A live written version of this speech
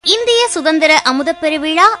இந்திய சுதந்திர அமுத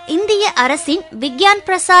பெருவிழா, இந்திய அரசின் விக்யான்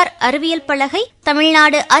பிரசார் அறிவியல் பலகை,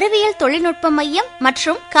 தமிழ்நாடு அறிவியல் தொழில்நுட்ப மையம்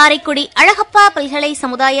மற்றும் காரைக்குடி அழகப்பா பல்கலை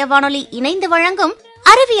சமுதாய வானொலி இணைந்து வழங்கும்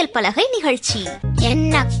அறிவியல் பலகை நிகழ்ச்சி.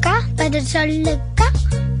 என்னக்கா பதில் சொல்லுக்கா,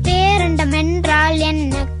 பேரண்டம் என்றால்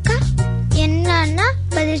என்னக்கா, என்னன்னா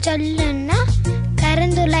பதில் சொல்லுன்னா,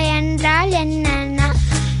 கருந்துளை என்றால் என்னன்னா,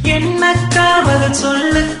 என்னக்கா பதில்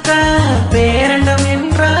சொல்லுக்கா, பேரண்டம்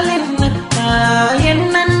என்றால் என்னக்கா,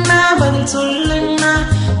 என்னன்னா பதில் சொல்லுன்னா,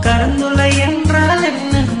 கருந்துளை என்றால்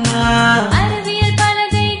என்னன்னா. அறிவியல்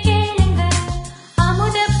பலகை கேளுங்க,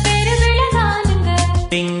 அமுத பெருவிழா காணுங்க.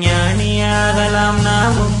 விஞ்ஞானியாகலாம்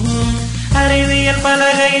நாமும் அறிவியல்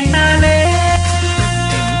பலகையினாலே.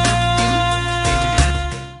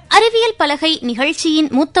 அறிவியல் பலகை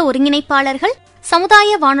நிகழ்ச்சியின் மூத்த ஒருங்கிணைப்பாளர்கள்,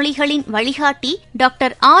 சமுதாய வானொலிகளின் வழிகாட்டி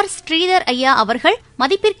டாக்டர் ஆர். ஸ்ரீதர் ஐயா அவர்கள்,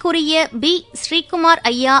 மதிப்பிற்குரிய பி. ஸ்ரீகுமார்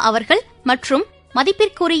ஐயா அவர்கள் மற்றும்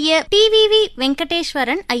மதிப்பிற்குரிய டிவிவி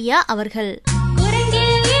வெங்கடேஸ்வரன் ஐயா அவர்கள்.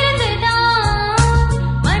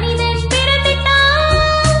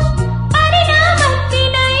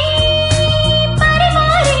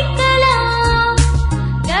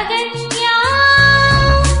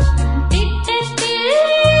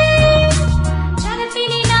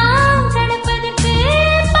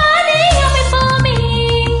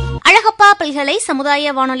 பல்கலை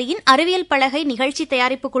சமுதாய வானொலியின் அறிவியல் பலகை நிகழ்ச்சி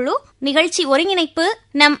தயாரிப்பு குழு, நிகழ்ச்சி ஒருங்கிணைப்பு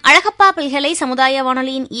நம் அழகப்பா பல்கலை சமுதாய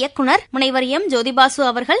வானொலியின் இயக்குனர் முனைவர் எம். ஜோதிபாசு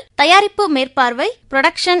அவர்கள், தயாரிப்பு மேற்பார்வை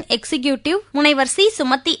புரொடக்ஷன் எக்ஸிகியூட்டிவ் முனைவர் சி.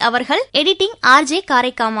 சுமதி அவர்கள், எடிட்டிங் ஆர்.ஜே.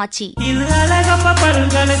 காரைக்காமாட்சி. இது அழகப்பா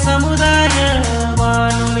பல்கலை சமுதாய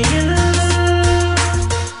வானொலியில்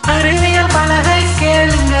அறிவியல் பலகை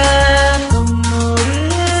கேளுங்க.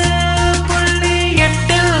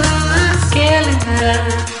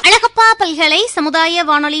 அழகப்பா பல்கலை சமுதாய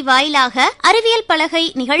வானொலி வாயிலாக அறிவியல் பலகை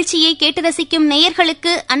நிகழ்ச்சியை கேட்டு ரசிக்கும்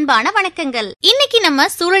நேயர்களுக்கு அன்பான வணக்கங்கள். இன்னைக்கு நம்ம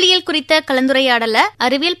சூழலியல் குறித்த கலந்துரையாடல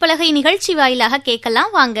அறிவியல் பலகை நிகழ்ச்சி வாயிலாக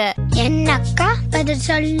கேட்கலாம் வாங்க. என்னக்கா பதில்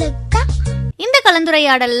சொல்லுக்கா. இந்த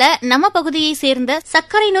கலந்துரையாடல்ல நம்ம பகுதியை சேர்ந்த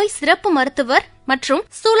சர்க்கரை நோய் சிறப்பு மருத்துவர் மற்றும்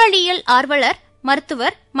சூழலியல் ஆர்வலர்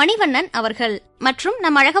மருத்துவர் மணிவண்ணன் அவர்கள் மற்றும்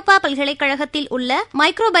நம் அழகப்பா பல்கலைக்கழகத்தில் உள்ள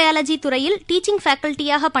மைக்ரோபயாலஜி துறையில் டீச்சிங்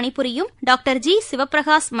ஃபேக்கல்டியாக பணிபுரியும் டாக்டர் ஜி.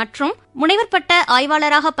 சிவபிரகாஷ் மற்றும் முனைவர் பட்ட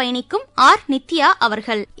ஆய்வாளராக பயணிக்கும் ஆர். நித்யா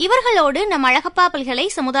அவர்கள். இவர்களோடு நம் அழகப்பா பல்கலை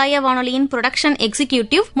சமுதாய வானொலியின் புரொடக்ஷன்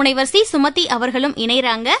எக்ஸிகியூட்டிவ் முனைவர் சி. சுமதி அவர்களும்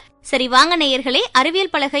இணைறாங்க. சரி வாங்க நேயர்களே,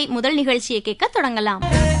 அறிவியல் பலகை முதல் நிகழ்ச்சியை கேட்க தொடங்கலாம்.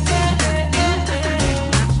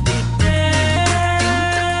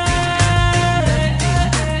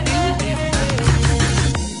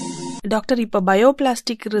 டாக்டர், இப்ப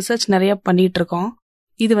பயோபிளாஸ்டிக் ரிசர்ச் நிறைய பண்ணிட்டு இருக்கோம்.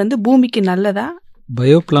 இது பூமிக்கு நல்லதா?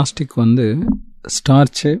 Bioplastic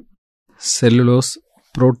starch, cellulose,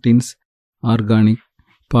 proteins, organic,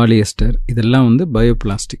 polyester இதெல்லாம்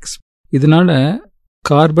பயோபிளாஸ்டிக்ஸ். இதனால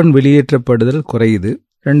கார்பன் வெளியேற்றப்படுதல் குறையுது.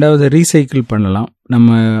 ரெண்டாவது, ரீசைக்கிள் பண்ணலாம்.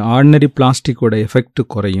 நம்ம ஆர்டினரி பிளாஸ்டிக்கோட எஃபெக்ட்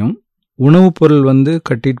குறையும். உணவுப் பொருள்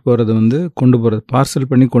கட்டிட்டு போறது கொண்டு போறது,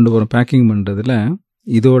 பார்சல் பண்ணி கொண்டு போறோம், பேக்கிங் பண்றதுல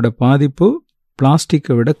இதோட பாதிப்பு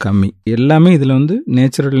பிளாஸ்டிக்கை விட கம்மி. எல்லாமே இதுல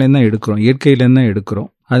நேச்சுரல்லேருந்து தான் எடுக்கிறோம், இயற்கையிலேருந்து தான் எடுக்கிறோம்.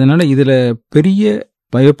 அதனால இதுல பெரிய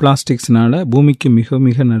பயோபிளாஸ்டிக்ஸ்னால பூமிக்கு மிக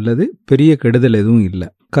மிக நல்லது, பெரிய கெடுதல் எதுவும் இல்லை.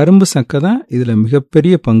 கரும்பு சக்கை தான் இதுல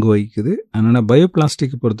மிகப்பெரிய பங்கு வகிக்குது. அதனால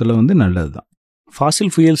பயோபிளாஸ்டிக் பொறுத்தல நல்லதுதான்.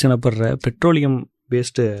 ஃபாசில் ஃபியூயல்ஸ் எனப்படுற பெட்ரோலியம்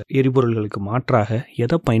பேஸ்டு எரிபொருள்களுக்கு மாற்றாக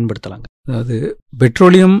எதை பயன்படுத்தலாங்க? அதாவது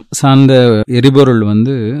பெட்ரோலியம் சார்ந்த எரிபொருள்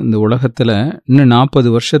இந்த உலகத்துல இன்னும் 40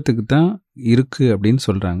 வருஷத்துக்கு தான் இருக்கு அப்படின்னு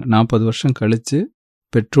சொல்றாங்க. 40 வருஷம் கழிச்சு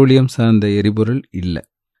பெட்ரோலியம் சார்ந்த எரிபொருள் இல்லை.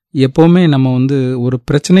 எப்பவுமே நம்ம ஒரு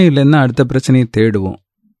பிரச்சனை இல்லைன்னா அடுத்த பிரச்சனையை தேடுவோம்.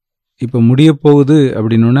 இப்ப முடிய போகுது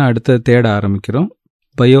அப்படின்னா அடுத்த தேட ஆரம்பிக்கிறோம்.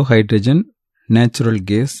 Bio hydrogen, natural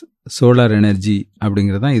gas, solar energy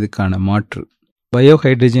அப்படிங்கறதான் இதுக்கான மாற்று. பயோ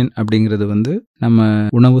ஹைட்ரஜன் அப்படிங்கிறது நம்ம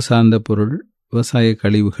உணவு சார்ந்த பொருள், விவசாய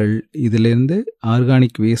கழிவுகள், இதுலேருந்து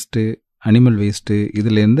ஆர்கானிக் வேஸ்ட்டு, அனிமல் வேஸ்ட்டு,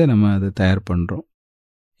 இதுலேருந்து நம்ம அதை தயார் பண்ணுறோம்.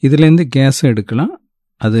 இதுலேருந்து கேஸும் எடுக்கலாம்,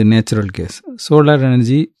 அது நேச்சுரல் கேஸ். சோலார்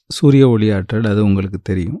எனர்ஜி, சூரிய ஒளி ஆற்றல், அது உங்களுக்கு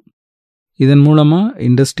தெரியும். இதன் மூலமாக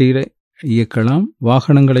இண்டஸ்ட்ரியில் இயக்கலாம்,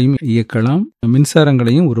 வாகனங்களையும் இயக்கலாம்,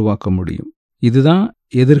 மின்சாரங்களையும் உருவாக்க முடியும். இதுதான்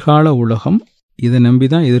எதிர்கால உலகம். இதை நம்பி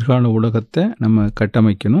தான் எதிர்கால உலகத்தை நம்ம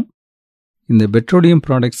கட்டமைக்கணும். இந்த பெட்ரோலியம்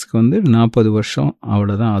ப்ராடக்ட்ஸ்க்கு 40 வருஷம்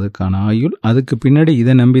அவ்வளோதான் அதுக்கான ஆயுள். அதுக்கு பின்னாடி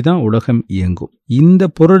இதை நம்பி தான் உலகம் இயங்கும். இந்த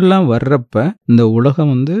பொருள்லாம் வர்றப்ப இந்த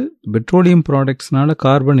உலகம் பெட்ரோலியம் ப்ராடக்ட்ஸ்னால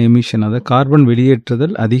கார்பன் எமிஷன், அதாவது கார்பன்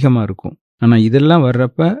வெளியேற்றுதல் அதிகமாக இருக்கும். ஆனால் இதெல்லாம்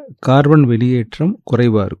வர்றப்ப கார்பன் வெளியேற்றம்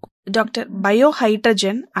குறைவாக இருக்கும். டாக்டர், பயோ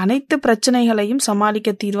ஹைட்ரஜன் அனைத்து பிரச்சனைகளையும்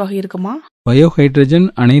சமாளிக்க தீர்வாக இருக்குமா? பயோ ஹைட்ரஜன்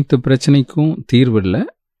அனைத்து பிரச்சனைக்கும் தீர்வு இல்லை,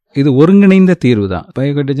 இது ஒருங்கிணைந்த தீர்வு தான்.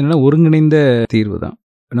 பயோ ஹைட்ரஜன் ஒருங்கிணைந்த தீர்வு தான்.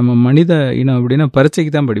 நம்ம மனித இனம் அப்படின்னா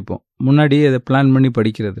பரீட்சைக்கு தான் படிப்போம், முன்னாடியே அதை பிளான் பண்ணி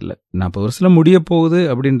படிக்கிறது இல்லை. 40 வருஷத்துல முடிய போகுது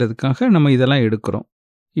அப்படின்றதுக்காக நம்ம இதெல்லாம் எடுக்கிறோம்.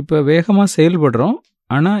 இப்போ வேகமாக செயல்படுறோம்,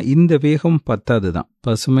 ஆனால் இந்த வேகம் பத்தாது தான்.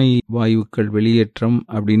 பசுமை வாயுக்கள் வெளியேற்றம்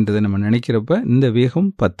அப்படின்றத நம்ம நினைக்கிறப்ப இந்த வேகம்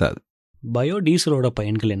பத்தாது. பயோடீசலோட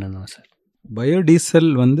பயன்கள் என்னென்ன சார்?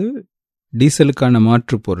 பயோடீசல் வந்து டீசலுக்கான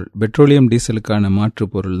மாற்று பொருள், பெட்ரோலியம் டீசலுக்கான மாற்று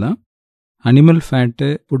பொருள் தான். அனிமல் ஃபேட்டு,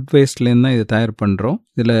 ஃபுட் வேஸ்ட்லேருந்து தான் இதை தயார் பண்ணுறோம்.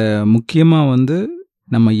 இதில் முக்கியமாக வந்து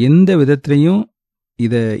நம்ம எந்த விதத்துலையும்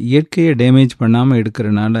இதை இயற்கையை டேமேஜ் பண்ணாமல்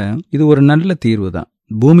எடுக்கிறனால இது ஒரு நல்ல தீர்வு தான்.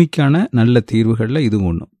 பூமிக்கான நல்ல தீர்வுகளில் இது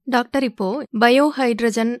ஒன்று. டாக்டர், இப்போ பயோ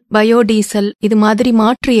ஹைட்ரஜன், பயோடீசல் இது மாதிரி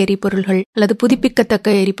மாற்று எரிபொருள்கள் அல்லது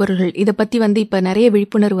புதுப்பிக்கத்தக்க எரிபொருள்கள் இதை பத்தி இப்ப நிறைய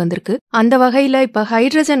விழிப்புணர்வு வந்திருக்கு. அந்த வகையில இப்ப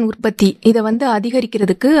ஹைட்ரஜன் உற்பத்தி இதை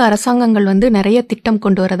அதிகரிக்கிறதுக்கு அரசாங்கங்கள் நிறைய திட்டம்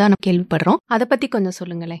கொண்டு வரதா நம்ம கேள்விப்படுறோம். அதை பத்தி கொஞ்சம்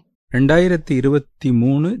சொல்லுங்களேன்.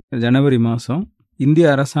 2023 ஜனவரி மாதம் இந்திய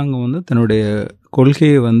அரசாங்கம் தன்னுடைய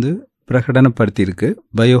கொள்கையை பிரகடனப்படுத்தியிருக்கு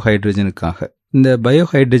பயோ ஹைட்ரஜனுக்காக. இந்த பயோ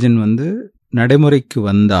ஹைட்ரஜன் நடைமுறைக்கு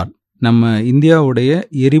வந்தால் நம்ம இந்தியாவுடைய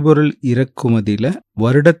எரிபொருள் இறக்குமதியில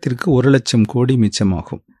வருடத்திற்கு 1 லட்சம் கோடி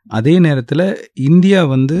மிச்சமாகும். அதே நேரத்தில் இந்தியா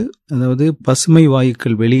அதாவது பசுமை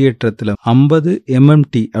வாயுக்கள் வெளியேற்றத்தில் 50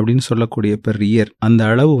 MMT அப்படின்னு சொல்லக்கூடிய பெர் இயர் அந்த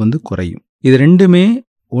அளவு குறையும். இது ரெண்டுமே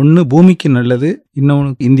ஒன்று பூமிக்கு நல்லது,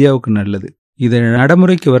 இன்னொன்று இந்தியாவுக்கு நல்லது. இதை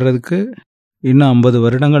நடைமுறைக்கு வர்றதுக்கு இன்னும் 50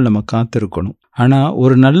 வருடங்கள் நம்ம காத்திருக்கணும். ஆனால்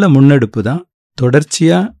ஒரு நல்ல முன்னெடுப்பு தான்.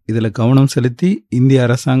 தொடர்ச்சியா இதுல கவனம் செலுத்தி இந்திய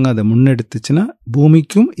அரசாங்கம் அதை முன்னெடுத்துச்சுன்னா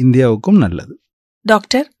பூமிக்கும் இந்தியாவுக்கும் நல்லது.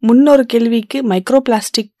 டாக்டர், முன்னொரு கேள்விக்கு மைக்ரோ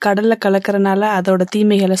பிளாஸ்டிக் கடல்ல கலக்கறனால அதோட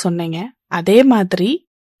தீமைகளை சொன்னீங்க. அதே மாதிரி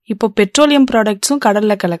இப்போ பெட்ரோலியம் ப்ராடக்ட்ஸும்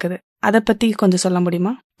கடல்ல கலக்குது, அதை பத்தி கொஞ்சம் சொல்ல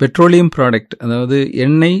முடியுமா? பெட்ரோலியம் ப்ராடக்ட் அதாவது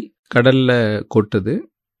எண்ணெய் கடல்ல கொட்டுது,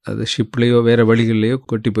 அது ஷிப்லயோ வேற வழிகள்லயோ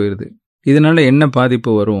கொட்டி போயிருது. இதனால என்ன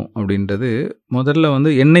பாதிப்பு வரும் அப்படின்றது,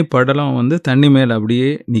 முதல்ல எண்ணெய் படலம் தண்ணி மேல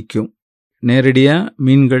அப்படியே நிற்கும். நேரடியாக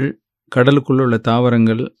மீன்கள், கடலுக்குள்ள உள்ள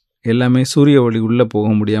தாவரங்கள் எல்லாமே சூரிய ஒளி உள்ளே போக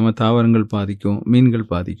முடியாமல் தாவரங்கள் பாதிக்கும், மீன்கள்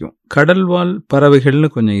பாதிக்கும். கடல்வாழ் பறவைகள்னு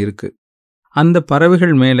கொஞ்சம் இருக்கு. அந்த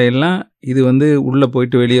பறவைகள் மேலே எல்லாம் இது உள்ளே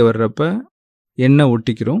போயிட்டு வெளியே வர்றப்ப எண்ணெய்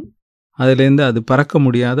ஒட்டிக்கிறோம். அதுலேருந்து அது பறக்க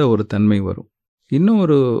முடியாத ஒரு தன்மை வரும். இன்னும்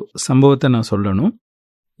ஒரு சம்பவத்தை நான் சொல்லணும்.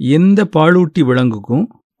 எந்த பாலூட்டி விலங்குக்கும்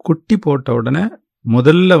குட்டி போட்ட உடனே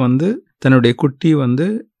முதல்ல தன்னுடைய குட்டி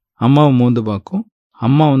அம்மாவை மோந்து பார்க்கும்,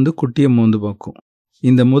 அம்மா குட்டியை மோந்து பார்க்கும்.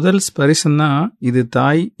 இந்த முதல் ஸ்பரிசம்தான் இது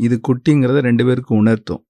தாய் இது குட்டிங்கிறத 2 பேருக்கு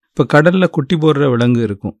உணர்த்தும். இப்போ கடல்ல குட்டி போடுற விலங்கு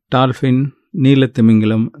இருக்கும், டால்ஃபின்,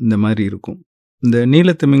 நீலத்திமிங்கலம் இந்த மாதிரி இருக்கும். இந்த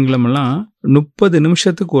நீலத்திமிங்கலம் எல்லாம் 30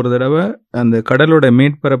 நிமிஷத்துக்கு ஒரு தடவை அந்த கடலோட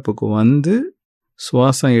மேற்பரப்புக்கு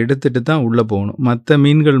சுவாசம் எடுத்துட்டு தான் உள்ள போகணும். மற்ற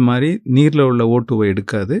மீன்கள் மாதிரி நீர்ல உள்ள ஓட்டுவை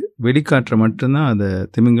எடுக்காது, வெளிக்காற்றை மட்டும்தான் அதை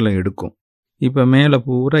திமிங்கலம் எடுக்கும். இப்போ மேலே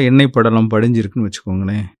பூரா எண்ணெய் படலம் படிஞ்சிருக்குன்னு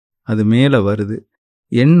வச்சுக்கோங்களேன், அது மேலே வருது,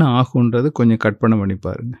 என்ன ஆகுன்றது கொஞ்சம் கற்பனை பண்ணி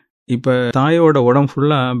பாருங்க. இப்போ தாயோட உடம்பு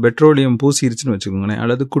ஃபுல்லாக பெட்ரோலியம் பூசிருச்சுன்னு வச்சுக்கோங்களேன்,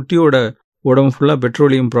 அல்லது குட்டியோட உடம்பு ஃபுல்லாக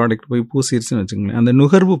பெட்ரோலியம் ப்ராடக்ட் போய் பூசிருச்சுன்னு வச்சுக்கோங்களேன், அந்த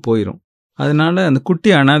நுகர்வு போயிடும். அதனால அந்த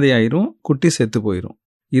குட்டி அனாதையாயிரும், குட்டி செத்து போயிடும்.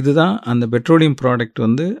 இதுதான் அந்த பெட்ரோலியம் ப்ராடக்ட்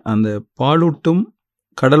அந்த பாலூட்டும்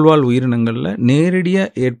கடல்வாழ் உயிரினங்களில்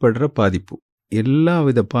நேரடியாக ஏற்படுற பாதிப்பு. எல்லா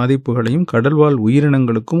வித பாதிப்புகளையும் கடல்வாழ்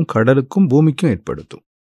உயிரினங்களுக்கும் கடலுக்கும் பூமிக்கும் ஏற்படுத்தும்.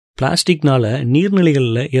 பிளாஸ்டிக்னால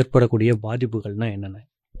நீர்நிலைகளில் ஏற்படக்கூடிய பாதிப்புகள்னா என்னென்ன?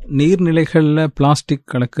 நீர்நிலைகளில் பிளாஸ்டிக்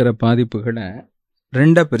கலக்கிற பாதிப்புகளை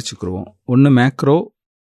 2ஆக பிரிச்சுக்குருவோம். ஒன்று மேக்ரோ,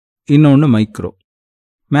 இன்னொன்று மைக்ரோ.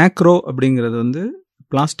 மேக்ரோ அப்படிங்கிறது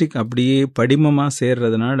பிளாஸ்டிக் அப்படியே படிமமாக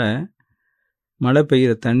சேர்றதுனால மழை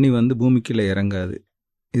பெய்கிற தண்ணி பூமிக்குள்ளே இறங்காது,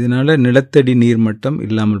 இதனால நிலத்தடி நீர்மட்டம்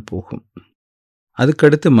இல்லாமல் போகும்.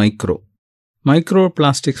 அதுக்கடுத்து மைக்ரோ. மைக்ரோ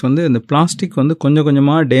பிளாஸ்டிக்ஸ் இந்த பிளாஸ்டிக் கொஞ்சம்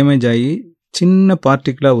கொஞ்சமாக டேமேஜ் ஆகி சின்ன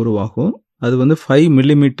பார்ட்டிகிளாக உருவாகும். அது 5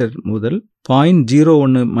 மில்லிமீட்டர் முதல்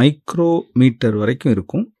 0.01 மைக்ரோமீட்டர் வரைக்கும்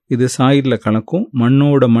இருக்கும். இது சாயிலில் கலக்கும்,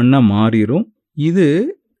 மண்ணோட மண்ணாக மாறிடும். இது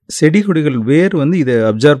செடி கொடிகள் வேர் இதை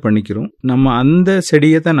அப்சர்வ் பண்ணிக்கிறோம். நம்ம அந்த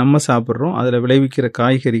செடியை தான் நம்ம சாப்பிட்றோம், அதில் விளைவிக்கிற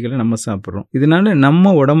காய்கறிகளை நம்ம சாப்பிட்றோம். இதனால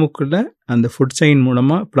நம்ம உடம்புக்குள்ள அந்த ஃபுட் செயின்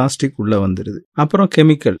மூலமா பிளாஸ்டிக் உள்ள வந்துடுது. அப்புறம்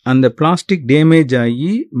கெமிக்கல், அந்த பிளாஸ்டிக் டேமேஜ்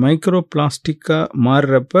ஆகி மைக்ரோ பிளாஸ்டிக்கா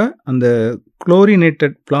மாறுறப்ப அந்த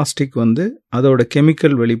குளோரினேட்டட் பிளாஸ்டிக் அதோட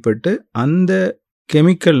கெமிக்கல் வெளிப்பட்டு அந்த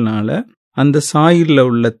கெமிக்கல்னால அந்த சாயிலில்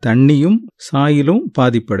உள்ள தண்ணியும் சாயிலும்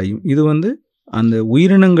பாதிப்படையும். இது அந்த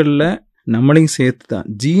உயிரினங்கள்ல நம்மளையும் சேர்த்து தான்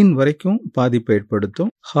ஜீன் வரைக்கும் பாதிப்பை ஏற்படுத்தும்.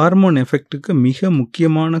 ஹார்மோன் எஃபெக்டுக்கு மிக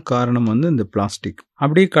முக்கியமான காரணம் இந்த பிளாஸ்டிக்.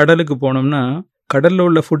 அப்படியே கடலுக்கு போனோம்னா கடல்ல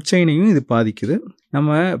உள்ள ஃபுட் செயினையும் இது பாதிக்குது.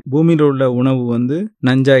 நம்ம பூமியில உள்ள உணவு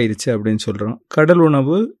நஞ்சாயிருச்சு அப்படின்னு சொல்றோம். கடல்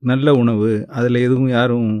உணவு நல்ல உணவு, அதுல எதுவும்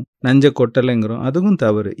யாரும் நஞ்ச கொட்டலைங்கிறோம், அதுவும்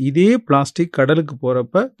தவறு. இதே பிளாஸ்டிக் கடலுக்கு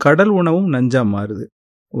போறப்ப கடல் உணவும் நஞ்சா மாறுது.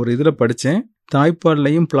 ஒரு இதுல படிச்சேன்,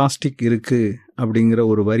 தாய்ப்பால்லையும் பிளாஸ்டிக் இருக்கு அப்படிங்கிற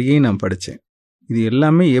ஒரு வரியை நான் படித்தேன். இது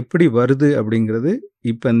எல்லாமே எப்படி வருது அப்படிங்கிறது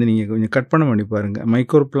இப்போ வந்து நீங்கள் கொஞ்சம் கற்பனை பண்ணி பாருங்கள்.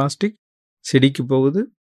 மைக்ரோ பிளாஸ்டிக் செடிக்கு போகுது,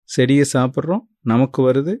 செடியை சாப்பிட்றோம், நமக்கு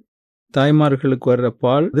வருது. தாய்மார்களுக்கு வர்ற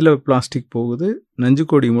பால் இதில் பிளாஸ்டிக் போகுது,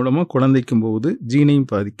 நஞ்சுக்கொடி மூலமாக குழந்தைக்கும் போகுது, ஜீனையும்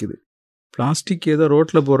பாதிக்குது. பிளாஸ்டிக் ஏதோ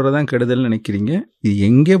ரோட்டில் போடுறதான் கெடுதல்னு நினைக்கிறீங்க. இது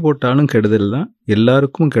எங்கே போட்டாலும் கெடுதல் தான்,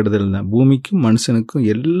 எல்லாருக்கும் கெடுதல் தான். பூமிக்கும் மனுஷனுக்கும்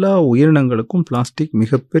எல்லா உயிரினங்களுக்கும் பிளாஸ்டிக்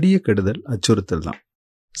மிகப்பெரிய கெடுதல், அச்சுறுத்தல் தான்.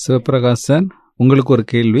 சிவபிரகாஷ் சார், உங்களுக்கு ஒரு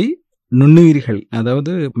கேள்வி. நுண்ணுயிரிகள்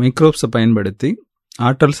அதாவது மைக்ரோப்ஸை பயன்படுத்தி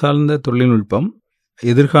ஆற்றல் சார்ந்த தொழில்நுட்பம்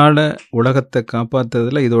எதிர்கால உலகத்தை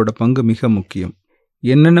காப்பாற்றுறதுல இதோட பங்கு மிக முக்கியம்.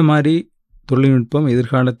 என்னென்ன மாதிரி தொழில்நுட்பம்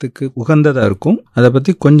எதிர்காலத்துக்கு உகந்ததாக இருக்கும், அதை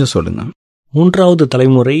பற்றி கொஞ்சம் சொல்லுங்க. 3வது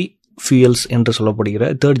தலைமுறை ஃபியூயல்ஸ் என்று சொல்லப்படுகிற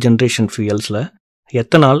 3rd ஜென்ரேஷன் ஃபியூயல்ஸில்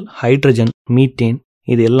எத்தனால், ஹைட்ரஜன், மீத்தேன்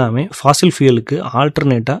இது எல்லாமே ஃபாசில் ஃபியூயலுக்கு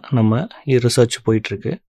ஆல்டர்னேட்டாக நம்ம ரிசர்ச்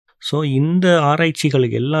போயிட்டுருக்கு. ஸோ இந்த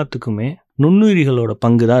ஆராய்ச்சிகளுக்கு எல்லாத்துக்குமே நுண்ணுயிரிகளோட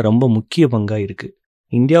பங்கு தான் ரொம்ப முக்கிய பங்காக இருக்குது.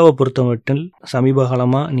 இந்தியாவை பொறுத்தமட்டில் சமீப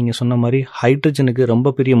காலமாக நீங்கள் சொன்ன மாதிரி ஹைட்ரஜனுக்கு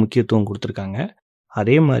ரொம்ப பெரிய முக்கியத்துவம் கொடுத்துருக்காங்க.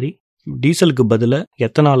 அதே மாதிரி டீசலுக்கு பதிலாக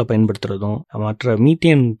எத்தனாலை பயன்படுத்துறதும் மற்ற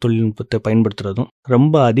மீத்தேன் தொழில்நுட்பத்தை பயன்படுத்துறதும்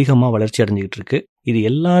ரொம்ப அதிகமாக வளர்ச்சி அடைஞ்சிக்கிட்டு இருக்கு. இது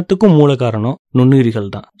எல்லாத்துக்கும் மூல காரணம்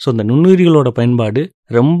நுண்ணுயிரிகள் தான். ஸோ இந்த நுண்ணுயிரிகளோட பயன்பாடு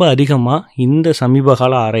ரொம்ப அதிகமாக இந்த சமீப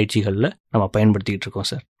கால ஆராய்ச்சிகளில் நம்ம பயன்படுத்திக்கிட்டு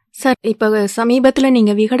இருக்கோம் சார். சார், இப்போ சமீபத்தில்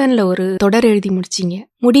நீங்கள் விகடனில் ஒரு தொடர் எழுதி முடிச்சிங்க,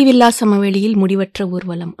 முடிவில்லா சமவெளியில் முடிவற்ற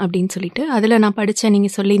ஊர்வலம் அப்படின்னு சொல்லிட்டு. அதில் நான் படித்தேன்,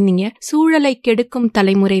 நீங்கள் சொல்லியிருந்தீங்க சூழலை கெடுக்கும்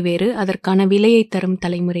தலைமுறை வேறு, அதற்கான விலையை தரும்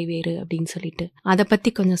தலைமுறை வேறு அப்படின்னு சொல்லிட்டு. அதை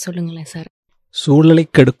பற்றி கொஞ்சம் சொல்லுங்களேன் சார். சூழலை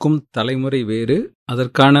கெடுக்கும் தலைமுறை வேறு,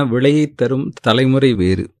 அதற்கான விலையை தரும் தலைமுறை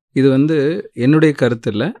வேறு. இது வந்து என்னுடைய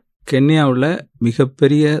கருத்தில் கென்யாவில்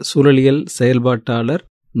மிகப்பெரிய சூழலியல் செயல்பாட்டாளர்,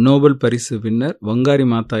 நோபல் பரிசு வின்னர் வங்காரி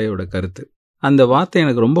மாத்தாயோட கருத்து. அந்த வார்த்தை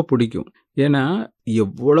எனக்கு ரொம்ப பிடிக்கும். ஏன்னா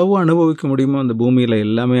எவ்வளவு அனுபவிக்க முடியுமோ அந்த பூமியில்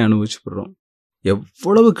எல்லாமே அனுபவிச்சுடுறோம்.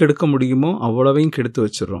 எவ்வளவு கெடுக்க முடியுமோ அவ்வளவையும் கெடுத்து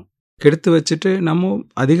வச்சிடறோம். கெடுத்து வச்சுட்டு நம்ம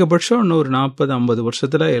அதிகபட்சம் இன்னொரு 40-50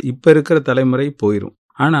 வருஷத்தில் இப்போ இருக்கிற தலைமுறை போயிடும்.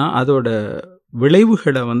 ஆனால் அதோட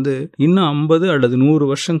விளைவுகளை வந்து இன்னும் 50 அல்லது 100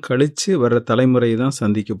 வருஷம் கழித்து வர்ற தலைமுறை தான்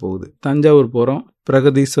சந்திக்க போகுது. தஞ்சாவூர் போகிறோம்,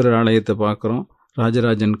 பிரகதீஸ்வரர் ஆலயத்தை பார்க்குறோம்,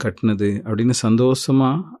 ராஜராஜன் கட்டினது அப்படின்னு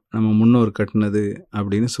சந்தோஷமாக நம்ம முன்னோர் கட்டினது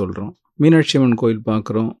அப்படின்னு சொல்கிறோம். மீனாட்சி அம்மன் கோயில்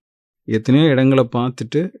பார்க்குறோம், எத்தனையோ இடங்களை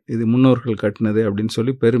பார்த்துட்டு இது முன்னோர்கள் கட்டினது அப்படின்னு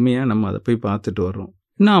சொல்லி பெருமையாக நம்ம அதை போய் பார்த்துட்டு வர்றோம்.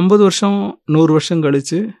 இன்னும் 50 வருஷம் 100 வருஷம்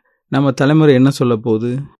கழித்து நம்ம தலைமுறை என்ன சொல்ல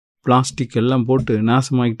போகுது? பிளாஸ்டிக் எல்லாம் போட்டு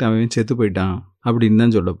நாசமாகிட்டு அவன் செத்து போயிட்டான் அப்படின்னு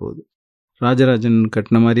தான் சொல்ல போகுது. ராஜராஜன்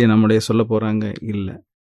கட்டின மாதிரியே நம்முடைய சொல்ல போகிறாங்க? இல்லை.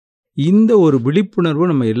 இந்த ஒரு விழிப்புணர்வு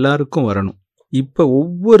நம்ம எல்லாருக்கும் வரணும். இப்போ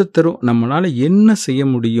ஒவ்வொருத்தரும் நம்மளால் என்ன செய்ய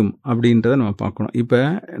முடியும் அப்படின்றத நம்ம பார்க்கணும். இப்போ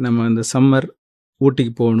நம்ம இந்த சம்மர்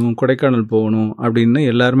ஊட்டிக்கு போகணும், கொடைக்கானல் போகணும் அப்படின்னு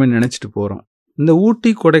எல்லாருமே நினச்சிட்டு போகிறோம். இந்த ஊட்டி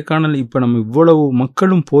கொடைக்கானல் இப்போ நம்ம இவ்வளவு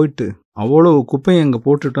மக்களும் போயிட்டு அவ்வளவு குப்பையை அங்கே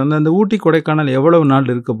போட்டுட்டு வந்து அந்த ஊட்டி கொடைக்கானல் எவ்வளவு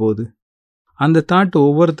நாள் இருக்க போகுது? அந்த தாட்டு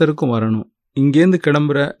ஒவ்வொருத்தருக்கும் வரணும். இங்கேருந்து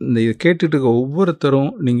கிளம்புற இந்த இதை கேட்டுட்டு இருக்க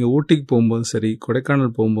ஒவ்வொருத்தரும் நீங்கள் ஊட்டிக்கு போகும்போதும் சரி,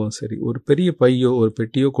 கொடைக்கானல் போகும்போதும் சரி, ஒரு பெரிய பையோ ஒரு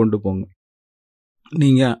பெட்டியோ கொண்டு போங்க.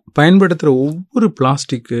 நீங்கள் பயன்படுத்துகிற ஒவ்வொரு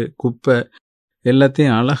பிளாஸ்டிக்கு, குப்பை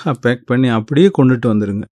எல்லாத்தையும் அழகாக பேக் பண்ணி அப்படியே கொண்டுட்டு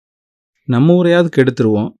வந்துடுங்க. நம்ம ஊரையாவது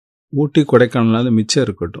கெடுத்துருவோம், ஊட்டி கொடைக்கானலாவது மிச்சம்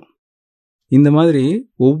இருக்கட்டும். இந்த மாதிரி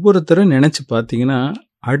ஒவ்வொருத்தரும் நினச்சி பார்த்தீங்கன்னா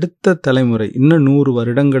அடுத்த தலைமுறை, இன்னும் 100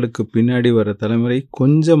 வருடங்களுக்கு பின்னாடி வர தலைமுறை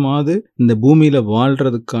கொஞ்சமாவது இந்த பூமியில்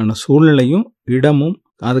வாழ்கிறதுக்கான சூழ்நிலையும் இடமும்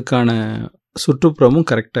அதுக்கான சுற்றுப்புறமும்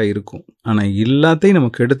கரெக்டாக இருக்கும். ஆனால் எல்லாத்தையும்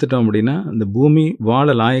நம்ம கெடுத்துட்டோம் அப்படின்னா அந்த பூமி வாழ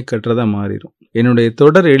லாயக்கற்றதாக மாறிடும். என்னுடைய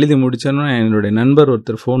தொடர் எழுதி முடித்தோன்னா என்னுடைய நண்பர்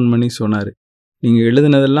ஒருத்தர் ஃபோன் பண்ணி சொன்னார், நீங்கள்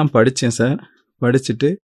எழுதினதெல்லாம் படித்தேன் சார், படிச்சுட்டு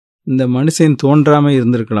இந்த மனுஷன் தோன்றாமல்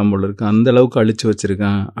இருந்திருக்கலாம் போல இருக்கு, அந்த அளவுக்கு அழிச்சு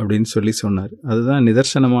வச்சிருக்கான் அப்படின்னு சொல்லி சொன்னார். அதுதான்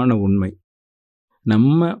நிதர்சனமான உண்மை.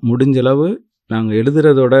 நம்ம முடிஞ்சளவு நாங்கள்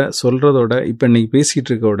எழுதுறதோட சொல்கிறதோட இப்போ இன்னைக்கு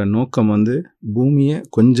பேசிகிட்டு இருக்கோட நோக்கம் வந்து பூமியை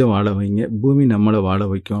கொஞ்சம் வாழ வைங்க, பூமி நம்மளை வாழ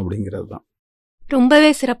வைக்கும் அப்படிங்கிறது தான்.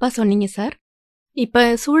 ரொம்பவே சிறப்பாக சொன்னீங்க சார். இப்போ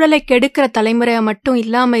சூழலை கெடுக்கிற தலைமுறையாக மட்டும்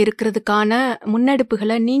இல்லாமல் இருக்கிறதுக்கான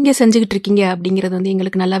முன்னெடுப்புகளை நீங்கள் செஞ்சுக்கிட்டு இருக்கீங்க அப்படிங்கிறது வந்து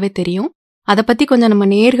எங்களுக்கு நல்லாவே தெரியும். அதை பற்றி கொஞ்சம் நம்ம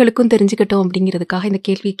நேயர்களுக்கும் தெரிஞ்சுக்கிட்டோம் அப்படிங்கிறதுக்காக இந்த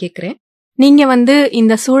கேள்வி கேட்குறேன். நீங்கள் வந்து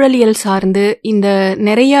இந்த சூழலியல் சார்ந்து இந்த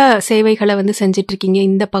நிறைய சேவைகளை வந்து செஞ்சுட்டு இருக்கீங்க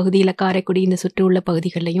இந்த பகுதியில், காரைக்குடி இந்த சுற்றி உள்ள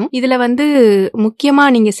பகுதிகளையும். இதில் வந்து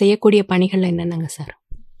முக்கியமாக நீங்கள் செய்யக்கூடிய பணிகள் என்னென்னங்க சார்?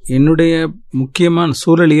 என்னுடைய முக்கியமான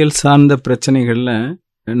சூழலியல் சார்ந்த பிரச்சனைகளில்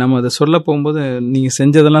நம்ம அதை சொல்ல போகும்போது நீங்கள்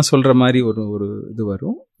செஞ்சதெல்லாம் சொல்கிற மாதிரி ஒரு இது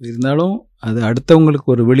வரும். இருந்தாலும் அது அடுத்தவங்களுக்கு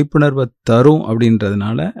ஒரு விழிப்புணர்வை தரும்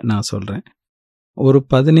அப்படின்றதுனால நான் சொல்கிறேன். ஒரு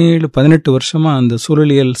 17-18 வருஷமா அந்த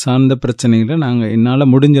சூழலியல் சார்ந்த பிரச்சனைகளை என்னால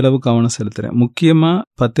முடிஞ்ச அளவு கவனம் செலுத்துறேன். முக்கியமா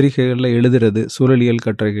பத்திரிகைகள்ல எழுதுறது, சூழலியல்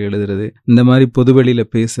கட்டுரைகள் எழுதுறது, இந்த மாதிரி பொதுவெளியில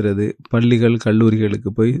பேசுறது, பள்ளிகள்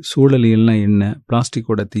கல்லூரிகளுக்கு போய் சூழலியல்னா என்ன,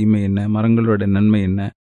 பிளாஸ்டிக்கோட தீமை என்ன, மரங்களோட நன்மை என்ன,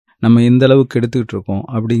 நம்ம எந்த அளவுக்கு எடுத்துக்கிட்டு இருக்கோம்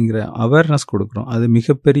அப்படிங்கிற அவேர்னஸ் கொடுக்குறோம். அது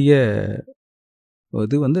மிகப்பெரிய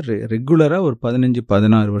இது ரெகுலரா ஒரு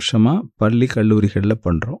 15-16 வருஷமா பள்ளி கல்லூரிகள்ல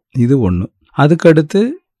பண்றோம். இது ஒண்ணு. அதுக்கடுத்து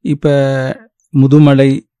இப்ப முதுமலை,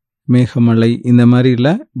 மேகமலை இந்த மாதிரில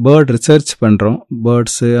பேர்ட் ரிசர்ச் பண்றோம்.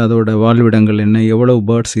 பேர்ட்ஸ், அதோட வாழ்விடங்கள் என்ன, எவ்வளவு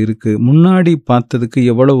பேர்ட்ஸ் இருக்கு, முன்னாடி பார்த்ததுக்கு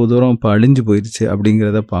எவ்வளவு தூரம் இப்ப அழிஞ்சு போயிருச்சு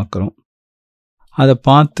அப்படிங்கிறத பார்க்கறோம். அதை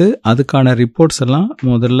பார்த்து அதுக்கான ரிப்போர்ட்ஸ் எல்லாம்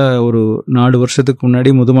முதல்ல ஒரு 4 வருஷத்துக்கு முன்னாடி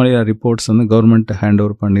முதுமலையார் ரிப்போர்ட்ஸ் கவர்மெண்ட் ஹேண்ட்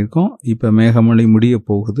ஓவர் பண்ணியிருக்கோம். இப்போ மேகமலை முடிய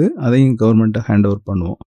போகுது, அதையும் கவர்மெண்ட் ஹேண்ட் ஓவர்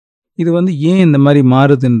பண்ணுவோம். இது ஏன் இந்த மாதிரி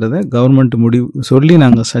மாறுதுன்றதை கவர்மெண்ட் முடிவு சொல்லி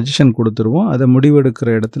நாங்கள் சஜஷன் கொடுத்துருவோம். அதை முடிவெடுக்கிற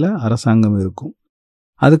இடத்துல அரசாங்கம் இருக்கும்.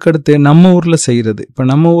 அதுக்கடுத்து நம்ம ஊரில் செய்கிறது, இப்போ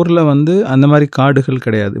நம்ம ஊரில் அந்த மாதிரி காடுகள்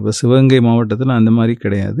கிடையாது. இப்போ சிவகங்கை மாவட்டத்தில் அந்த மாதிரி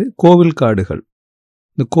கிடையாது. கோவில் காடுகள்,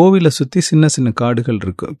 இந்த கோவிலை சுற்றி சின்ன சின்ன காடுகள்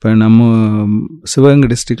இருக்கு. இப்போ நம்ம சிவகங்கை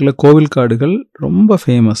டிஸ்ட்ரிக்டில் கோவில் காடுகள் ரொம்ப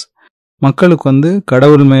ஃபேமஸ். மக்களுக்கு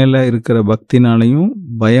கடவுள் மேலே இருக்கிற பக்தினாலையும்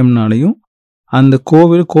பயம்னாலையும் அந்த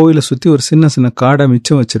கோவிலை சுற்றி ஒரு சின்ன சின்ன காடை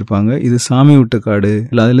மிச்சம் வச்சிருப்பாங்க. இது சாமி விட்டு காடு,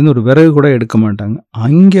 இல்லை அதுலேருந்து ஒரு விறகு கூட எடுக்க மாட்டாங்க.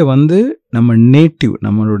 அங்கே நம்ம நேட்டிவ்,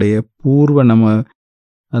 நம்மளுடைய பூர்வ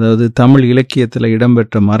அதாவது தமிழ் இலக்கியத்தில்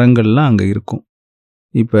இடம்பெற்ற மரங்கள்லாம் அங்கே இருக்கும்.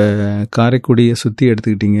 இப்போ காரைக்குடியை சுற்றி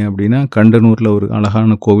எடுத்துக்கிட்டீங்க அப்படின்னா கண்டனூரில் ஒரு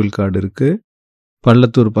அழகான கோவில் காடு இருக்குது.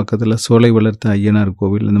 பள்ளத்தூர் பக்கத்தில் சோலை வளர்த்த ஐயனார்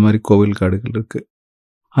கோவில், இந்த மாதிரி கோவில் காடுகள் இருக்குது.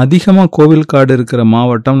 அதிகமாக கோவில் காடு இருக்கிற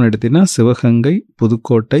மாவட்டம்னு எடுத்தீங்கன்னா சிவகங்கை,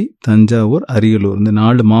 புதுக்கோட்டை, தஞ்சாவூர், அரியலூர், இந்த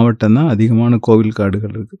 4 மாவட்டம் தான் அதிகமான கோவில்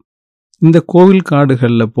காடுகள் இருக்குது. இந்த கோவில்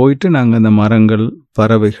காடுகளில் போயிட்டு நாங்கள் இந்த மரங்கள்,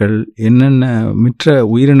 பறவைகள், என்னென்ன மிற்ற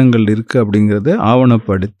உயிரினங்கள் இருக்குது அப்படிங்கிறத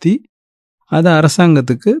ஆவணப்படுத்தி அதை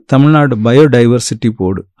அரசாங்கத்துக்கு தமிழ்நாடு பயோடைவர்சிட்டி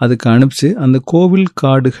போர்டு அதுக்கு அனுப்பிச்சு அந்த கோவில்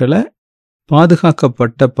காடுகளை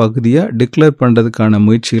பாதுகாக்கப்பட்ட பகுதியாக டிக்ளேர் பண்ணுறதுக்கான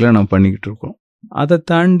முயற்சிகளை நம்ம பண்ணிக்கிட்டு இருக்கோம். அதை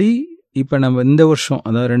தாண்டி இப்போ நம்ம இந்த வருஷம்,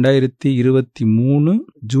 அதாவது 2023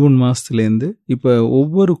 ஜூன் மாதத்துலேருந்து இப்போ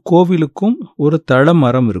ஒவ்வொரு கோவிலுக்கும் ஒரு தல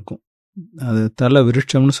மரம் இருக்கும். அது தல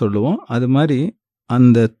விருட்சம்னு சொல்லுவோம். அது மாதிரி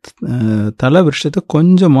அந்த தல விருட்சத்தை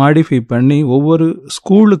கொஞ்சம் மாடிஃபை பண்ணி ஒவ்வொரு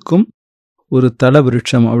ஸ்கூலுக்கும் ஒரு தல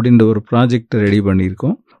விருட்சம் அப்படின்ற ஒரு ப்ராஜெக்ட் ரெடி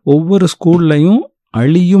பண்ணியிருக்கோம். ஒவ்வொரு ஸ்கூல்லையும்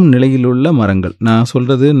அழியும் நிலையில் உள்ள மரங்கள், நான்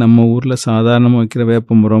சொல்றது நம்ம ஊர்ல சாதாரணமாக வைக்கிற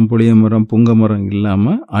வேப்ப மரம், புளிய மரம், புங்க மரம்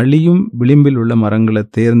இல்லாம அழியும் விளிம்பில் உள்ள மரங்களை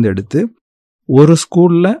தேர்ந்தெடுத்து ஒரு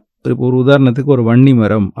ஸ்கூல்ல, ஒரு உதாரணத்துக்கு ஒரு வன்னி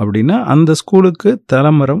மரம் அப்படின்னா அந்த ஸ்கூலுக்கு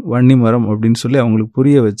தலமரம், வன்னி மரம் அப்படின்னு சொல்லி அவங்களுக்கு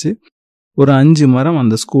புரிய வச்சு ஒரு 5 மரம்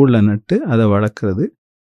அந்த ஸ்கூல்ல நட்டு அதை வளர்க்குறது.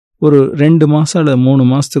 ஒரு 2 மாதம் அல்லது 3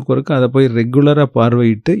 மாதத்துக்கு ஒருக்க அதை போய் ரெகுலராக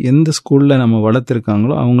பார்வையிட்டு எந்த ஸ்கூலில் நம்ம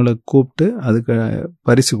வளர்த்துருக்காங்களோ அவங்கள கூப்பிட்டு அதுக்கு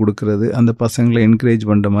பரிசு கொடுக்கறது, அந்த பசங்களை என்கரேஜ்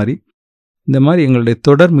பண்ணுற மாதிரி, இந்த மாதிரி எங்களுடைய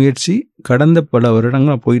தொடர் முயற்சி கடந்த பல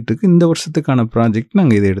வருடங்களாக போயிட்டுருக்கு. இந்த வருஷத்துக்கான ப்ராஜெக்ட்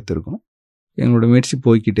நாங்கள் இதை எடுத்திருக்கோம். எங்களோட முயற்சி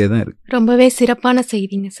போய்கிட்டே தான் இருக்கு. ரொம்பவே சிறப்பான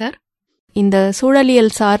செய்திங்க சார். இந்த சூழலியல்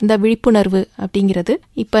சார்ந்த விழிப்புணர்வு அப்படிங்கிறது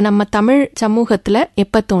இப்ப நம்ம தமிழ் சமூகத்துல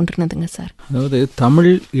எப்ப தோன்றுனதுங்க சார்? அதாவது தமிழ்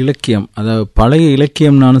இலக்கியம், அதாவது பழைய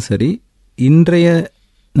இலக்கியம்னாலும் சரி, இன்றைய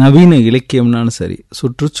நவீன இலக்கியம்னாலும் சரி,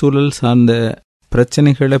 சுற்றுச்சூழல் சார்ந்த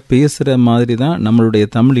பிரச்சனைகளை பேசுற மாதிரி தான் நம்மளுடைய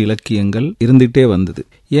தமிழ் இலக்கியங்கள் இருந்துகிட்டே வந்தது.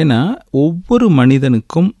 ஏன்னா ஒவ்வொரு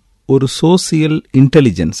மனிதனுக்கும் ஒரு சோசியல்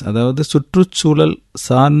இன்டெலிஜென்ஸ், அதாவது சுற்றுச்சூழல்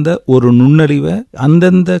சார்ந்த ஒரு நுண்ணறிவை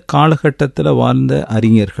அந்தந்த காலகட்டத்தில் வாழ்ந்த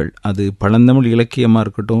அறிஞர்கள், அது பழந்தமிழ் இலக்கியமாக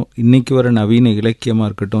இருக்கட்டும், இன்னைக்கு வர நவீன இலக்கியமாக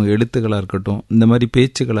இருக்கட்டும், எழுத்துக்களாக இருக்கட்டும், இந்த மாதிரி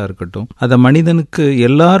பேச்சுக்களாக இருக்கட்டும், அதை மனிதனுக்கு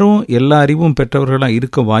எல்லாரும் எல்லா அறிவும் பெற்றவர்களாக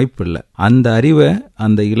இருக்க வாய்ப்பு இல்லை. அந்த அறிவை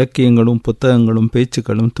அந்த இலக்கியங்களும் புத்தகங்களும்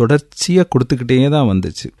பேச்சுக்களும் தொடர்ச்சியாக கொடுத்துக்கிட்டே தான்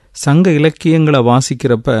வந்துச்சு. சங்க இலக்கியங்களை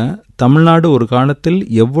வாசிக்கிறப்ப தமிழ்நாடு ஒரு காலத்தில்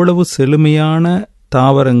எவ்வளவு செழுமையான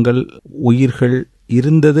தாவரங்கள், உயிர்கள்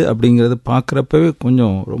இருந்தது அப்படிங்கிறது பார்க்குறப்பவே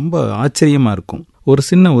கொஞ்சம் ரொம்ப ஆச்சரியமாக இருக்கும். ஒரு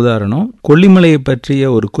சின்ன உதாரணம், கொல்லிமலையை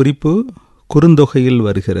பற்றிய ஒரு குறிப்பு குறுந்தொகையில்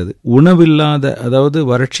வருகிறது. உணவில்லாத, அதாவது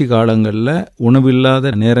வறட்சி காலங்களில்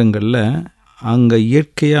உணவில்லாத நேரங்களில் அங்கே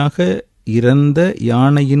இயற்கையாக இறந்த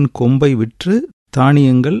யானையின் கொம்பை விற்று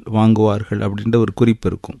தானியங்கள் வாங்குவார்கள் அப்படின்ற ஒரு குறிப்பு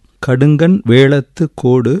இருக்கும். கடுங்கன் வேளத்து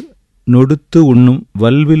கோடு நொடுத்து உண்ணும்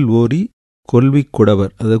வல்வில் ஓரி கொல்வி குடவர்,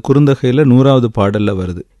 அது குறுந்தொகையில் 100வது பாடல்ல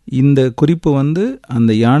வருது. இந்த குறிப்பு அந்த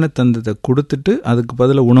யானை தந்தத்தை கொடுத்துட்டு அதுக்கு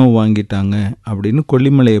பதிலாக உணவு வாங்கிட்டாங்க அப்படின்னு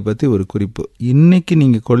கொல்லிமலையை பற்றி ஒரு குறிப்பு. இன்னைக்கு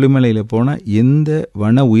நீங்கள் கொல்லிமலையில் போனால் எந்த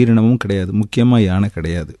வன உயிரினமும் கிடையாது, முக்கியமாக யானை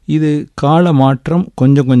கிடையாது. இது கால மாற்றம்,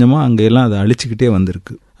 கொஞ்சம் கொஞ்சமாக அங்கெல்லாம் அதை அழிச்சுக்கிட்டே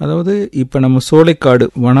வந்திருக்கு. அதாவது இப்போ நம்ம சோலைக்காடு,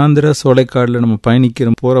 வனாந்திர சோலைக்காடில் நம்ம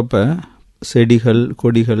பயணிக்கிற போகிறப்ப செடிகள்,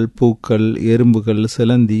 கொடிகள், பூக்கள், எறும்புகள்,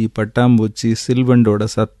 சிலந்தி, பட்டாம்பூச்சி, சில்வண்டோட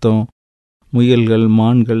சத்தம், முயல்கள்,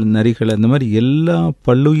 மான்கள், நரிகள், அந்த மாதிரி எல்லா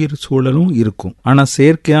பல்லுயிர் சூழலும் இருக்கும். ஆனா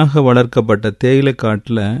செயற்கையாக வளர்க்கப்பட்ட தேயிலை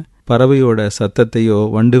காட்டுல பறவையோட சத்தத்தையோ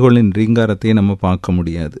வண்டுகளின் ரீங்காரத்தையோ நம்ம பார்க்க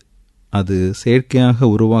முடியாது. அது செயற்கையாக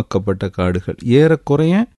உருவாக்கப்பட்ட காடுகள்.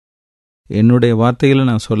 ஏறக்குறைய என்னுடைய வார்த்தைகளை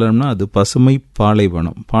நான் சொல்லணும்னா அது பசுமை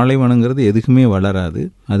பாலைவனம். பாலைவனங்கிறது எதுக்குமே வளராது.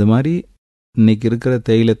 அது மாதிரி இன்னைக்கு இருக்கிற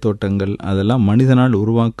தேயிலை தோட்டங்கள் அதெல்லாம் மனிதனால்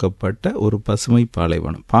உருவாக்கப்பட்ட ஒரு பசுமை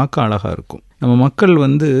பாலைவனம். பார்க்க அழகா இருக்கும். நம்ம மக்கள்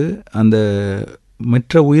அந்த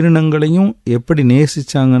மற்ற உயிரினங்களையும் எப்படி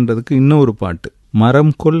நேசிச்சாங்கன்றதுக்கு இன்னொரு பாட்டு.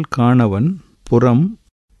 மரம் கொல் காணவன் புறம்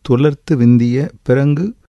துளர்த்து விந்திய பிறங்கு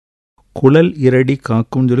குழல் இரடி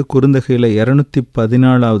காக்கும் சொல்லி குறுந்தகையில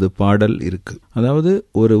 214வது பாடல் இருக்கு. அதாவது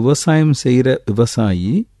ஒரு விவசாயம் செய்யற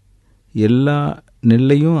விவசாயி எல்லா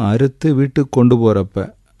நெல்லையும் அறுத்து வீட்டுக்கு கொண்டு போறப்ப,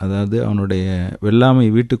 அதாவது அவனுடைய வெள்ளாமை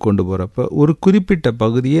வீட்டுக்கு கொண்டு போறப்ப ஒரு குறிப்பிட்ட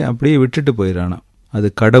பகுதியை அப்படியே விட்டுட்டு போயிடானா. அது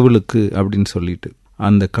கடவுளுக்கு அப்படின்னு சொல்லிட்டு,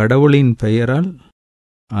 அந்த கடவுளின் பெயரால்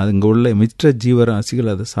அங்க உள்ள மிச்ச ஜீவராசிகள்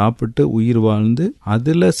அதை சாப்பிட்டு உயிர் வாழ்ந்து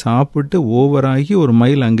அதுல சாப்பிட்டு ஓவராகி ஒரு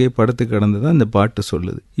மைல் அங்கே படுத்து கிடந்ததான் இந்த பாட்டு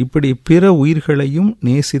சொல்லுது. இப்படி பிற உயிர்களையும்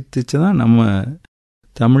நேசித்துச்சுதான் நம்ம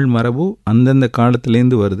தமிழ் மரபு அந்தந்த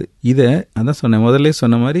காலத்திலேருந்து வருது. இதை அதான் சொன்னேன், முதல்ல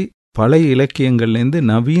சொன்ன மாதிரி பழைய இலக்கியங்கள்லேருந்து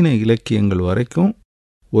நவீன இலக்கியங்கள் வரைக்கும்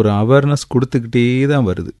ஒரு அவேர்னஸ் கொடுத்துக்கிட்டே தான்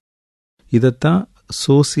வருது. இதைத்தான்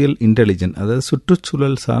சோசியல் இன்டெலிஜென்ஸ், அதாவது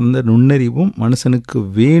சுற்றுச்சூழல் சார்ந்த நுண்ணறிவும் மனுஷனுக்கு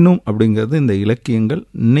வேணும் அப்படிங்கிறது இந்த இலக்கியங்கள்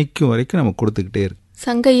இன்னைக்கும் வரைக்கும் நம்ம கொடுத்துக்கிட்டே இருக்கு.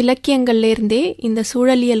 சங்க இலக்கியங்கள்ல இருந்தே இந்த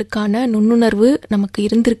சூழலியலுக்கான நுண்ணுணர்வு நமக்கு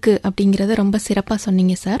இருந்திருக்கு அப்படிங்கறத ரொம்ப சிறப்பா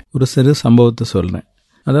சொன்னீங்க சார். ஒரு சிறு சம்பவத்தை சொல்றேன்.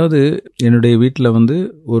 அதாவது என்னுடைய வீட்டில்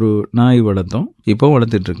ஒரு நாய் வளர்த்தோம், இப்போ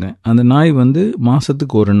வளர்த்துட்டு இருக்கேன். அந்த நாய்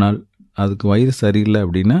மாசத்துக்கு ஒரு நாள் அதுக்கு வயிறு சரியில்லை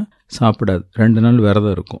அப்படின்னா சாப்பிடாது. 2 நாள்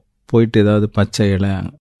விரதம் இருக்கும். போயிட்டு ஏதாவது பச்சை இலை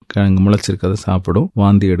கிழங்கு முளைச்சிருக்கதை சாப்பிடும்,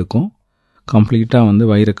 வாந்தி எடுக்கும், கம்ப்ளீட்டாக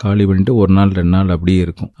வயிறை காலி பண்ணிட்டு 1 நாள் 2 நாள் அப்படியே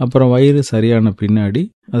இருக்கும். அப்புறம் வயிறு சரியான பின்னாடி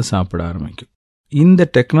அது சாப்பிட ஆரம்பிக்கும். இந்த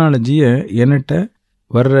டெக்னாலஜியை என்கிட்ட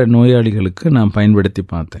வர்ற நோயாளிகளுக்கு நான் பயன்படுத்தி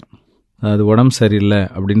பார்த்தேன். அதாவது உடம்பு சரியில்லை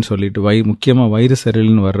அப்படின்னு சொல்லிட்டு முக்கியமாக வயிறு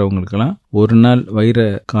சரியில்லைன்னு வர்றவங்களுக்கெல்லாம் 1 நாள் வயிறை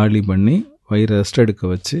காலி பண்ணி வயிறை ரெஸ்ட் எடுக்க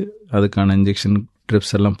வச்சு அதுக்கான இன்ஜெக்ஷன்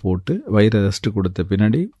ட்ரிப்ஸ் எல்லாம் போட்டு வயிறு ரெஸ்ட் கொடுத்த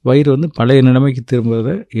பின்னாடி வயிறு பழைய நிலைமைக்கு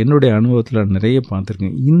திரும்புறத என்னுடைய அனுபவத்தில் நிறைய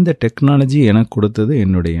பார்த்துருக்கேன். இந்த டெக்னாலஜி எனக்கு கொடுத்தது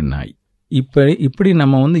என்னுடைய நாய். இப்படி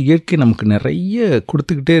நம்ம இயற்கை நமக்கு நிறைய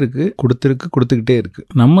கொடுத்துக்கிட்டே இருக்கு.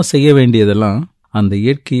 நம்ம செய்ய வேண்டியதெல்லாம் அந்த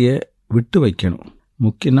இயற்கையை விட்டு வைக்கணும்.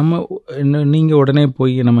 நீங்கள் உடனே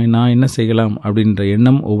போய் நான் என்ன செய்யலாம் அப்படின்ற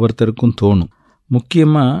எண்ணம் ஒவ்வொருத்தருக்கும் தோணும்.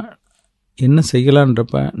 முக்கியமாக என்ன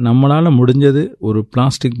செய்யலான்றப்ப நம்மளால் முடிஞ்சது ஒரு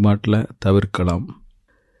பிளாஸ்டிக் பாட்டிலை தவிர்க்கலாம்.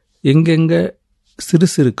 எங்கெங்கே சிறு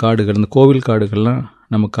சிறு காடுகள், இந்த கோவில் காடுகள்லாம்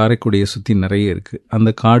நம்ம காரைக்குடியை சுற்றி நிறைய இருக்குது. அந்த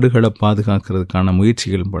காடுகளை பாதுகாக்கிறதுக்கான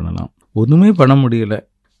முயற்சிகள் பண்ணலாம். ஒன்றுமே பண்ண முடியல,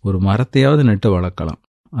 ஒரு மரத்தையாவது நட்டு வளர்க்கலாம்.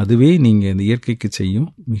 அதுவே நீங்கள் இந்த இயற்கைக்கு செய்யும்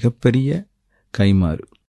மிகப்பெரிய கைமாறு.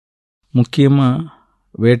 முக்கியமாக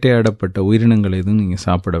வேட்டையாடப்பட்ட உயிரினங்கள் எதுவும் நீங்கள்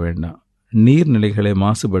சாப்பிட வேண்டாம். நீர்நிலைகளை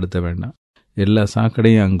மாசுபடுத்த வேண்டாம். எல்லா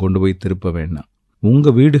சாக்கடையும் அங்கே கொண்டு போய் திருப்ப வேண்டாம்.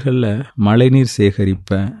 உங்கள் வீடுகளில் மழைநீர்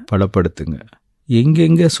சேகரிப்பை பலப்படுத்துங்க.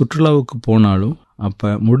 எங்கெங்கே சுற்றுலாவுக்கு போனாலும் அப்போ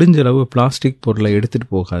முடிஞ்ச அளவு பிளாஸ்டிக் பொருளை எடுத்துகிட்டு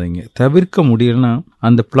போகாதீங்க. தவிர்க்க முடியலன்னா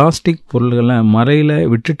அந்த பிளாஸ்டிக் பொருள்களை மறையில்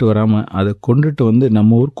விட்டுட்டு வராமல் அதை கொண்டுட்டு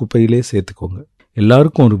நம்ம ஊர் குப்பையிலே சேர்த்துக்கோங்க.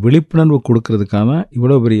 எல்லாருக்கும் ஒரு விழிப்புணர்வு கொடுக்கறதுக்காக தான்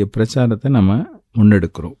இவ்வளோ பெரிய பிரச்சாரத்தை நம்ம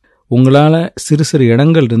முன்னெடுக்கிறோம். உங்களால் சிறு சிறு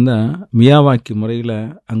இடங்கள் இருந்தால் மியாவாக்கி முறையில்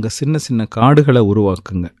அங்கே சின்ன சின்ன காடுகளை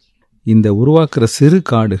உருவாக்குங்க. இந்த உருவாக்குற சிறு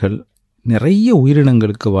காடுகள் நிறைய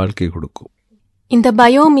உயிரினங்களுக்கு வாழ்க்கை கொடுக்கும். இந்த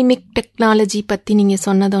பயோமிமிக் டெக்னாலஜி பத்தி நீங்க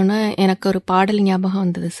சொன்னதோன்னு எனக்கு ஒரு பாடல் ஞாபகம்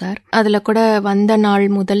வந்தது சார். அதுல கூட வந்த நாள்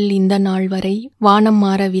முதல் இந்த நாள் வரை வானம்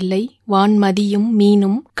மாறவில்லை, வான்மதியும்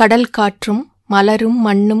மீனும் கடல் காற்றும் மலரும்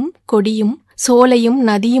மண்ணும் கொடியும் சோலையும்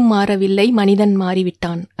நதியும் மாறவில்லை, மனிதன்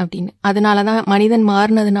மாறிவிட்டான் அப்படின்னு. அதனாலதான் மனிதன்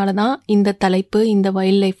மாறினதுனாலதான் இந்த தலைப்பு, இந்த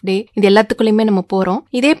வைல்ட் லைஃப் டே, இது எல்லாத்துக்குள்ளயுமே நம்ம போறோம்.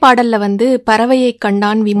 இதே பாடல்ல பறவையை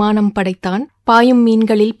கண்டான் விமானம் படைத்தான், பாயும்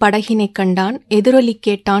மீன்களில் படகினை கண்டான், எதிரொலி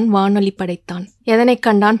கேட்டான் வானொலி படைத்தான், எதனை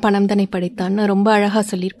கண்டான் பணம்தனை படைத்தான்னு ரொம்ப அழகா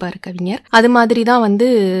சொல்லியிருப்பாரு கவிஞர். அது மாதிரிதான்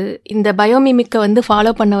இந்த பயோமிமிக்க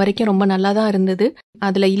ஃபாலோ பண்ண வரைக்கும் ரொம்ப நல்லா தான் இருந்தது.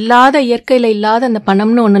 அதுல இல்லாத, இயற்கையில இல்லாத அந்த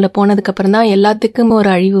பணம்னு ஒண்ணுல போனதுக்கு அப்புறம் தான் எல்லாத்துக்கும்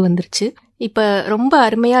ஒரு அழிவு வந்துருச்சு. இப்ப ரொம்ப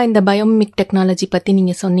அருமையா இந்த பயோமிமிக் டெக்னாலஜி பத்தி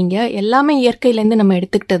நீங்க சொன்னீங்க. எல்லாமே இயற்கையிலேருந்து நம்ம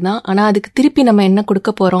எடுத்துக்கிட்டது தான். ஆனா அதுக்கு திருப்பி நம்ம என்ன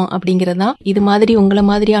கொடுக்க போறோம் அப்படிங்கறதுதான் இது மாதிரி உங்களை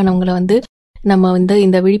மாதிரியானவங்களை நம்ம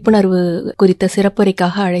இந்த விழிப்புணர்வு குறித்த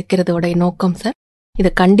சிறப்புரைக்காக அழைக்கிறதோட நோக்கம் சார்.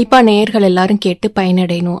 இதை கண்டிப்பா நேயர்கள் எல்லாரும் கேட்டு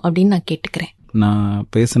பயனடையணும் அப்படின்னு நான் கேட்டுக்கிறேன். நான்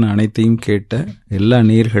பேசின அனைத்தையும் கேட்ட எல்லா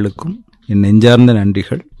நேயர்களுக்கும் என் நெஞ்சார்ந்த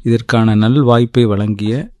நன்றிகள். இதற்கான நல் வாய்ப்பை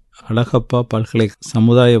வழங்கிய அழகப்பா பல்கலை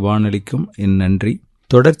சமுதாய வானொலிக்கும் என் நன்றி.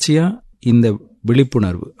 தொடர்ச்சியா இந்த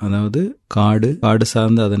விழிப்புணர்வு, அதாவது காடு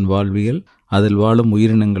சார்ந்த அதன் வாழ்வியல், அதில் வாழும்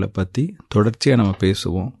உயிரினங்களை பத்தி தொடர்ச்சியா நம்ம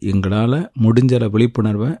பேசுவோம். எங்களால முடிஞ்ச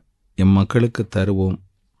விழிப்புணர்வை எம் மக்களுக்கு தருவோம்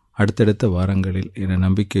அடுத்தடுத்த வாரங்களில் என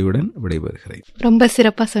நம்பிக்கையுடன் விடைபெறுகிறேன். ரொம்ப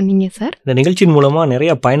சிறப்பா சொன்னீங்க சார். இந்த நிகழ்ச்சியின் மூலமா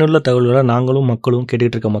நிறைய பயனுள்ள தகவல்களை நாங்களும் மக்களும் கேட்டுட்டு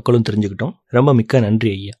இருக்க மக்களும் தெரிஞ்சுக்கிட்டோம். ரொம்ப மிக்க நன்றி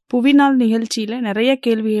ஐயா. புவிநாள் நிகழ்ச்சியில நிறைய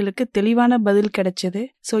கேள்விகளுக்கு தெளிவான பதில் கிடைச்சது.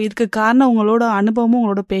 சோ இதுக்கு காரணம் உங்களோட அனுபவமும்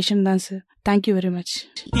உங்களோட பேஷன் தான் சார். Thank you very much.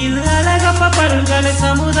 இது அழகப்பா பல்கலை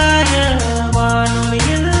சமுதாய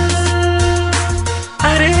வானொலியில்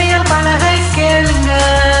அறிவியல் பலகை கேளுங்க.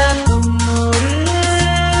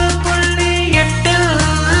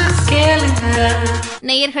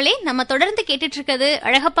 நேயர்களே, நம்ம தொடர்ந்து கேட்டுட்டு இருக்கிறது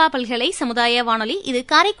அழகப்பா பல்கலை சமுதாய வானொலி. இது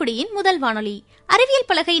காரைக்குடியின் முதல் வானொலி. அறிவியல்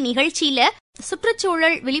பலகை நிகழ்ச்சியில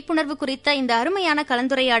சுற்றுச்சூழல் விழிப்புணர்வு குறித்த இந்த அருமையான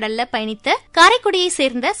கலந்துரையாடல்ல பயணித்த காரைக்குடியை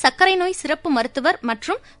சேர்ந்த சர்க்கரை நோய் சிறப்பு மருத்துவர்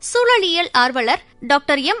மற்றும் சூழலியல் ஆர்வலர்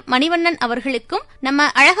டாக்டர் எம் மணிவண்ணன் அவர்களுக்கும், நம்ம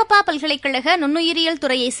அழகப்பா பல்கலைக்கழக நுண்ணுயிரியல்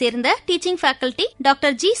துறையை சேர்ந்த teaching faculty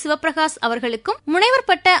doctor G Sivaprakash அவர்களுக்கும், முனைவர்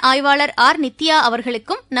பட்ட ஆய்வாளர் ஆர் நித்யா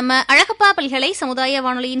அவர்களுக்கும் நம்ம அழகப்பா பல்கலை சமுதாய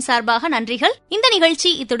வானொலியின் சார்பாக நன்றிகள். இந்த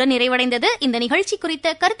நிகழ்ச்சி இத்துடன் நிறைவடைந்தது. இந்த நிகழ்ச்சி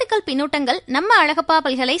குறித்த கருத்துக்கள், பின்னூட்டங்கள் நம்ம அழகப்பா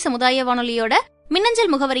பல்கலை சமுதாய வானொலியோட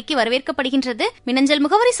மின்னஞ்சல் முகவரிக்கு வரவேற்கப்படுகின்றது. மின்னஞ்சல்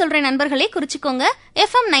முகவரி சொல்ற நண்பர்களே குறிச்சுக்கோங்க.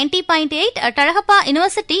 FM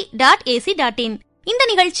 90.8@alagappa.university.ac.in. இந்த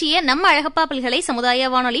நிகழ்ச்சியை நம்ம அழகப்பா பல்கலை சமுதாய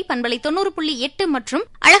வானொலி பண்பலை 90.8 மற்றும்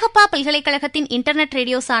அழகப்பா பல்கலைக்கழகத்தின் இன்டர்நெட்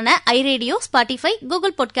ரேடியோஸான iRadio, Spotify,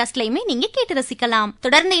 Google Podcastலயுமே நீங்க கேட்டு ரசிக்கலாம்.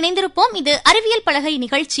 தொடர்ந்து இணைந்திருப்போம். இது அறிவியல் பலகை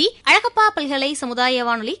நிகழ்ச்சி, அழகப்பா பல்கலை சமுதாய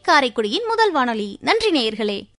வானொலி, காரைக்குடியின் முதல் வானொலி. நன்றி நேயர்களே.